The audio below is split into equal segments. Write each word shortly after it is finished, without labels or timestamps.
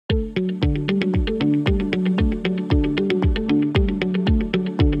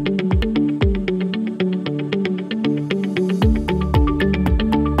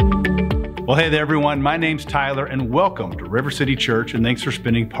Hey there everyone, my name's Tyler and welcome to River City Church, and thanks for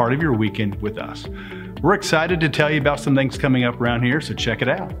spending part of your weekend with us. We're excited to tell you about some things coming up around here, so check it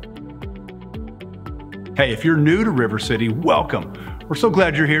out. Hey, if you're new to River City, welcome. We're so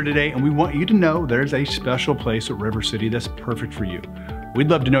glad you're here today, and we want you to know there's a special place at River City that's perfect for you. We'd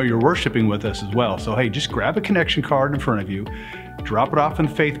love to know you're worshiping with us as well, so hey, just grab a connection card in front of you, drop it off in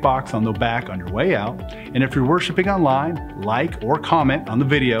the faith box on the back on your way out, and if you're worshiping online, like or comment on the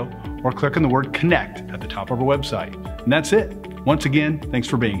video, or click on the word connect at the top of our website. And that's it. Once again, thanks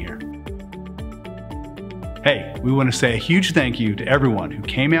for being here. Hey, we want to say a huge thank you to everyone who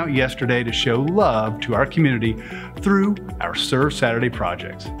came out yesterday to show love to our community through our Serve Saturday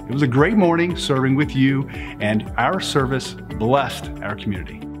projects. It was a great morning serving with you, and our service blessed our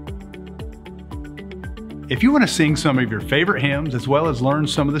community. If you want to sing some of your favorite hymns as well as learn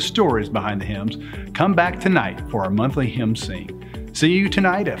some of the stories behind the hymns, come back tonight for our monthly hymn sing. See you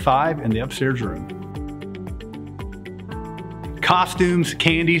tonight at 5 in the upstairs room. Costumes,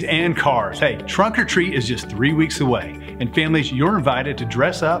 candies, and cars. Hey, Trunk or Treat is just 3 weeks away. And families, you're invited to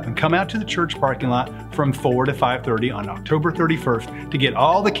dress up and come out to the church parking lot from 4 to 5:30 on October 31st to get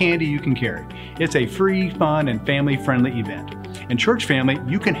all the candy you can carry. It's a free, fun, and family-friendly event. And church family,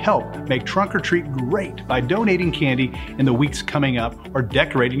 you can help make Trunk or Treat great by donating candy in the weeks coming up or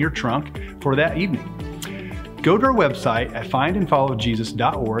decorating your trunk for that evening. Go to our website at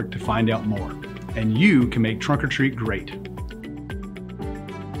findandfollowjesus.org to find out more, and you can make Trunk or Treat great.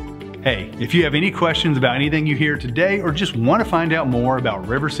 Hey, if you have any questions about anything you hear today or just want to find out more about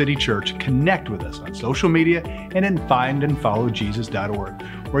River City Church, connect with us on social media and at findandfollowjesus.org,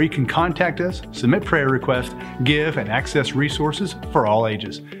 where you can contact us, submit prayer requests, give, and access resources for all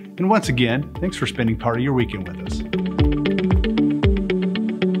ages. And once again, thanks for spending part of your weekend with us.